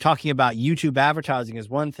 marketing, talking about YouTube advertising is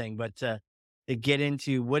one thing, but to get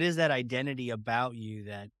into what is that identity about you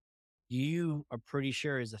that you are pretty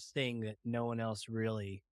sure is a thing that no one else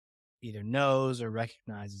really either knows or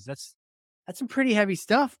recognizes. That's some pretty heavy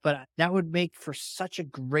stuff, but that would make for such a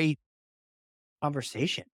great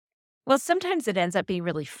conversation. Well, sometimes it ends up being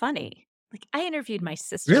really funny. Like, I interviewed my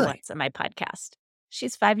sister Really? once on my podcast.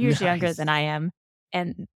 She's 5 years younger than Nice. I am,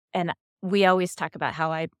 and we always talk about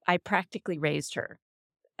how I practically raised her.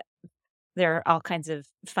 There are all kinds of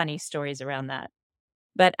funny stories around that.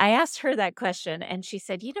 But I asked her that question, and she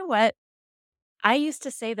said, "You know what? I used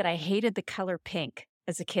to say that I hated the color pink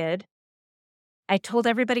as a kid. I told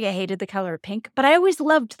everybody I hated the color pink, but I always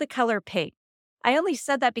loved the color pink. I only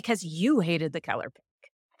said that because you hated the color pink."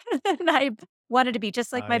 And I wanted to be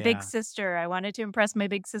just like Oh my big yeah. sister. I wanted to impress my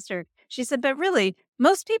big sister. She said, "But really,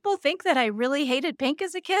 most people think that I really hated pink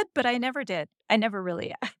as a kid, but I never did. I never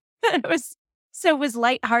really." It was so it was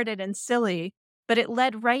lighthearted and silly, but it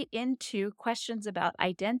led right into questions about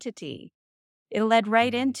identity. It led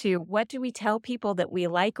right Mm, into what do we tell people that we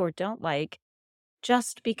like or don't like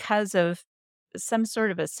just because of some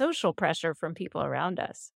sort of a social pressure from people around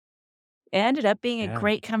us. It ended up being a yeah.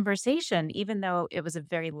 great conversation, even though it was a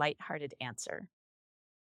very lighthearted answer.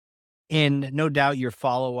 And no doubt your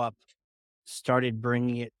follow up started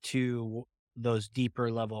bringing it to those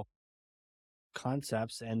deeper level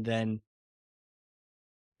concepts, and then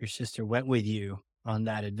your sister went with you on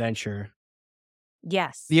that adventure. Have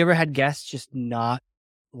Yes. you ever had guests just not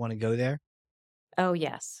want to go there? Oh,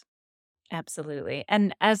 yes. Absolutely.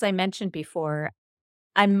 And as I mentioned before,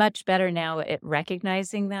 I'm much better now at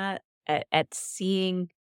recognizing that, at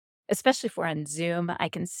seeing, especially if we're on Zoom, I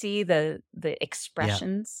can see the Yeah.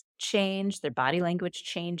 expressions change, their body language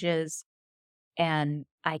changes, and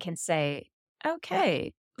I can say,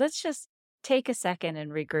 "Okay, let's just take a second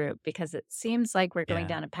and regroup because it seems like we're going Yeah.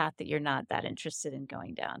 down a path that you're not that interested in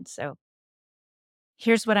going down. So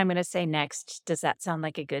here's what I'm going to say next. Does that sound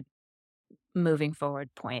like a good moving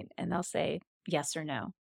forward point?" And they'll say yes or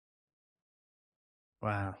no.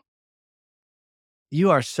 Wow. You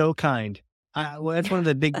are so kind. Well, that's one of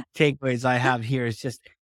the big takeaways I have here is just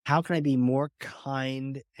how can I be more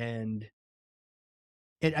kind and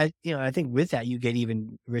I think with that you get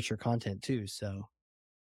even richer content too. So,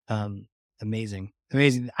 um, amazing,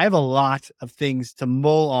 amazing. I have a lot of things to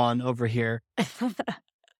mull on over here.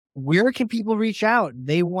 Where can people reach out?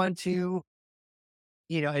 They want to,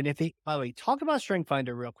 and if they, by the way, talk about Strength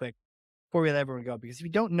Finder real quick before we let everyone go, because if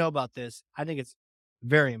you don't know about this, I think it's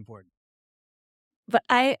very important. But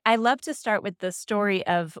I love to start with the story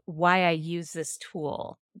of why I use this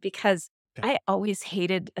tool because Okay. I always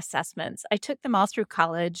hated assessments. I took them all through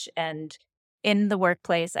college and in the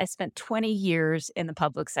workplace. I spent 20 years in the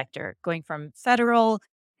public sector, going from federal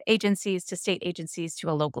agencies to state agencies to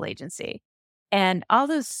a local agency. And all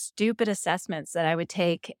those stupid assessments that I would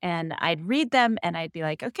take, and I'd read them and I'd be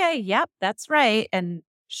like, okay, yep, that's right. And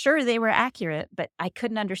sure, they were accurate, but I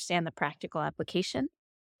couldn't understand the practical application.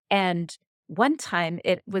 And one time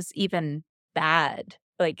it was even bad.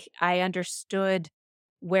 Like I understood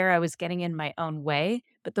where I was getting in my own way,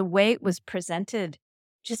 but the way it was presented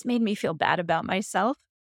just made me feel bad about myself.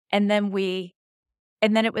 And then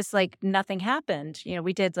and then it was like nothing happened. You know,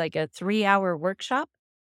 we did like a 3-hour workshop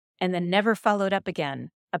and then never followed up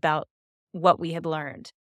again about what we had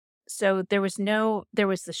learned. So there was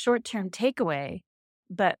the short term takeaway,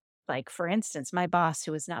 but like for instance, my boss,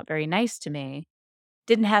 who was not very nice to me,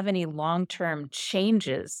 didn't have any long-term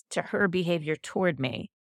changes to her behavior toward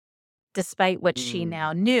me, despite what she Mm,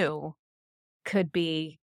 now knew could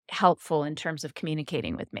be helpful in terms of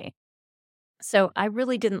communicating with me. So I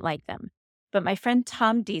really didn't like them. But my friend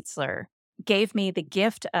Tom Dietzler gave me the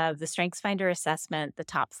gift of the StrengthsFinder assessment, the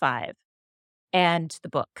top 5, and the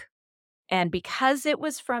book. And because it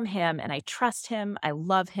was from him and I trust him, I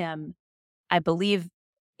love him, I believe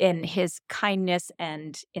in his kindness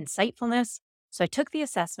and insightfulness. So I took the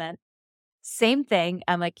assessment. Same thing.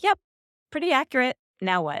 I'm like, yep, pretty accurate.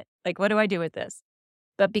 Now what? Like, what do I do with this?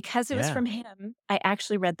 But because it was yeah, from him, I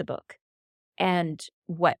actually read the book. And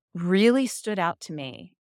what really stood out to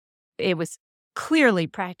me, it was clearly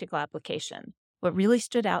practical application. What really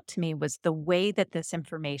stood out to me was the way that this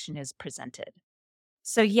information is presented.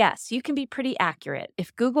 So, yes, you can be pretty accurate.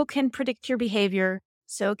 If Google can predict your behavior,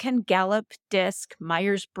 so can Gallup, DISC,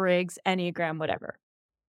 Myers Briggs, Enneagram, whatever.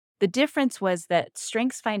 The difference was that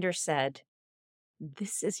StrengthsFinder said,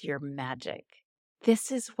 this is your magic.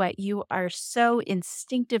 This is what you are so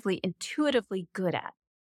instinctively, intuitively good at.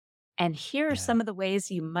 And here are yeah, some of the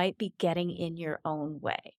ways you might be getting in your own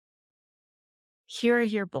way. Here are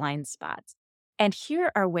your blind spots. And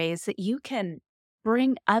here are ways that you can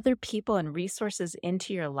bring other people and resources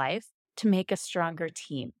into your life to make a stronger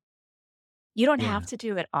team. You don't have yeah, to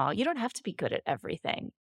do it all. You don't have to be good at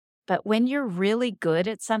everything. But when you're really good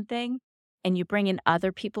at something and you bring in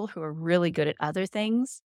other people who are really good at other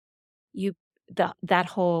things, you that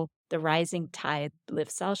whole the rising tide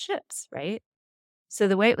lifts all ships, right? So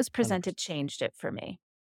the way it was presented 100%. changed it for me.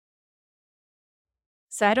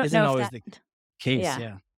 So I don't Isn't know if always that the case, yeah.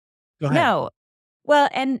 yeah. Go ahead. No. Well,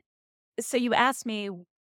 and so you asked me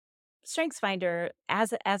StrengthsFinder,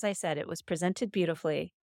 as I said, it was presented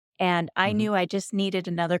beautifully, and I Mhm. knew I just needed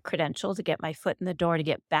another credential to get my foot in the door to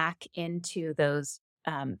get back into those,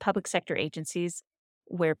 public sector agencies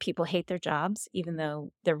where people hate their jobs, even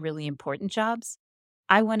though they're really important jobs.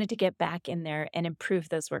 I wanted to get back in there and improve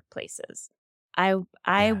those workplaces. I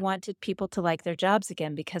Yeah, wanted people to like their jobs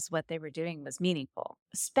again because what they were doing was meaningful,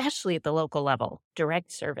 especially at the local level,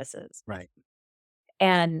 direct services. right.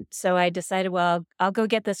 And so I decided, well, I'll go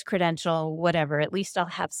get this credential, whatever. At least I'll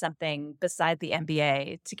have something beside the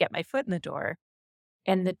MBA to get my foot in the door.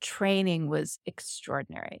 And the training was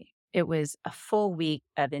extraordinary. It was a full week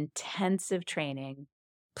of intensive training.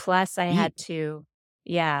 Plus, I Eat. had to,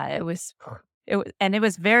 yeah, and it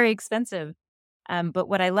was very expensive. But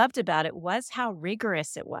what I loved about it was how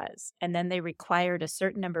rigorous it was. And then they required a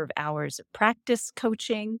certain number of hours of practice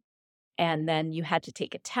coaching, and then you had to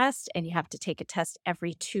take a test, and you have to take a test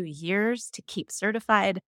every 2 years to keep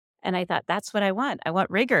certified. And I thought, that's what I want. I want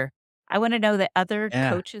rigor. I want to know that other Yeah,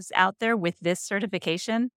 coaches out there with this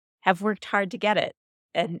certification have worked hard to get it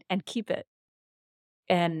and keep it.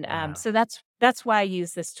 And yeah, so that's why I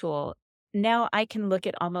use this tool. Now I can look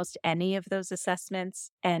at almost any of those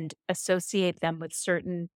assessments and associate them with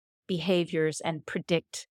certain behaviors and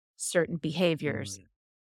predict certain behaviors, mm.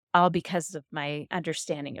 all because of my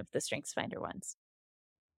understanding of the StrengthsFinder ones.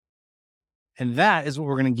 And that is what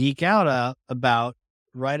we're gonna geek out, about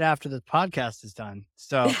right after the podcast is done.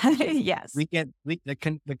 So, Yes.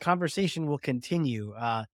 the conversation will continue.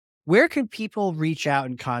 Where can people reach out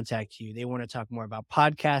and contact you? They wanna talk more about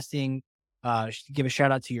podcasting, give a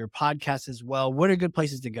shout out to your podcast as well. What are good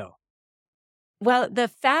places to go? Well, the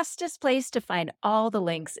fastest place to find all the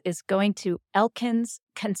links is going to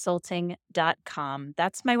elkinsconsulting.com.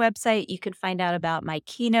 That's my website. You can find out about my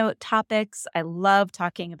keynote topics. I love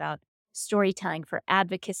talking about storytelling for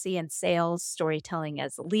advocacy and sales, storytelling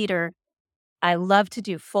as a leader. I love to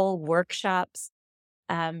do full workshops.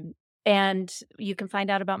 Um, and you can find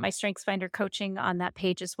out about my StrengthsFinder coaching on that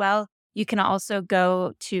page as well. You can also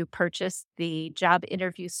go to purchase the job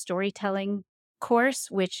interview storytelling course,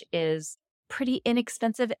 which is pretty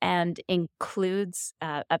inexpensive and includes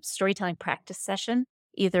a storytelling practice session,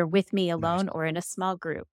 either with me Nice. alone or in a small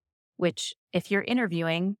group. Which, if you're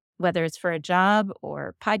interviewing, whether it's for a job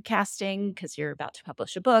or podcasting, because you're about to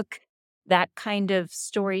publish a book, that kind of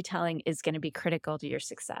storytelling is going to be critical to your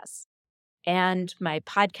success. And my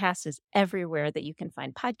podcast is everywhere that you can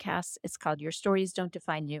find podcasts. It's called Your Stories Don't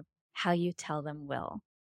Define You, How You Tell Them Will.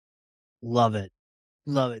 Love it.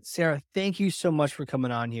 Love it. Sarah, thank you so much for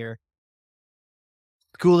coming on here,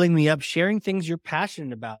 schooling me up, sharing things you're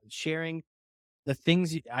passionate about, sharing the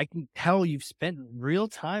things I can tell you've spent real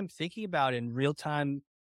time thinking about and real time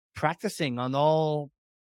practicing on all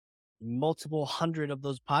multiple hundred of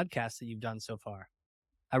those podcasts that you've done so far.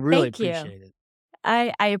 I really Thank you. appreciate it.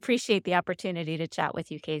 I appreciate the opportunity to chat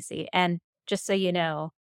with you, Casey. And just so you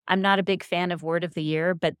know, I'm not a big fan of word of the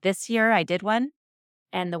year, but this year I did one,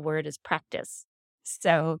 and the word is practice.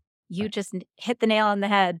 So you Right. just hit the nail on the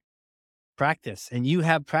head. Practice. And you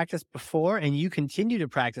have practiced before and you continue to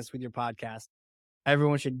practice with your podcast.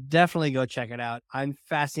 Everyone should definitely go check it out. I'm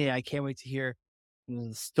fascinated. I can't wait to hear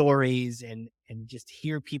the stories and just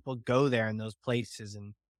hear people go there in those places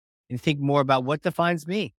and think more about what defines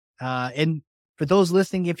me. And for those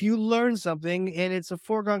listening, if you learn something and it's a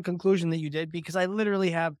foregone conclusion that you did, because I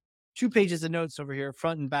literally have 2 pages of notes over here,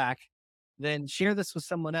 front and back, then share this with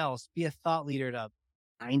someone else. Be a thought leader to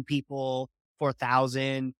 9 people,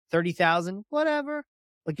 4,000, 30,000, whatever.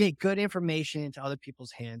 But get good information into other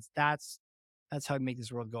people's hands. That's how we make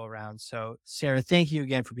this world go around. So, Sarah, thank you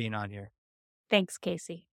again for being on here. Thanks,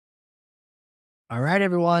 Casey. All right,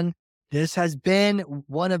 everyone. This has been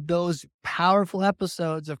one of those powerful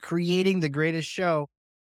episodes of creating the greatest show.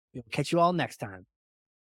 We'll catch you all next time.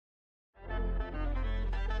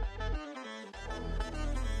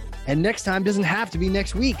 And next time doesn't have to be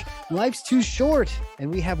next week. Life's too short, and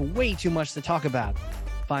we have way too much to talk about.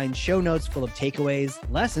 Find show notes full of takeaways,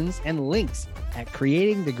 lessons, and links at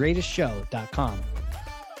creatingthegreatestshow.com.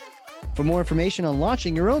 For more information on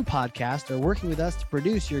launching your own podcast or working with us to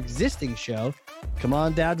produce your existing show, come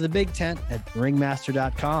on down to the big tent at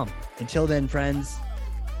ringmaster.com. Until then, friends,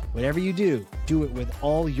 whatever you do, do it with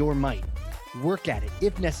all your might. Work at it,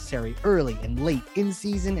 if necessary, early and late, in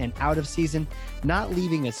season and out of season, not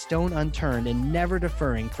leaving a stone unturned and never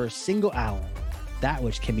deferring for a single hour that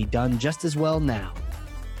which can be done just as well now.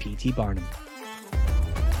 P.T. Barnum.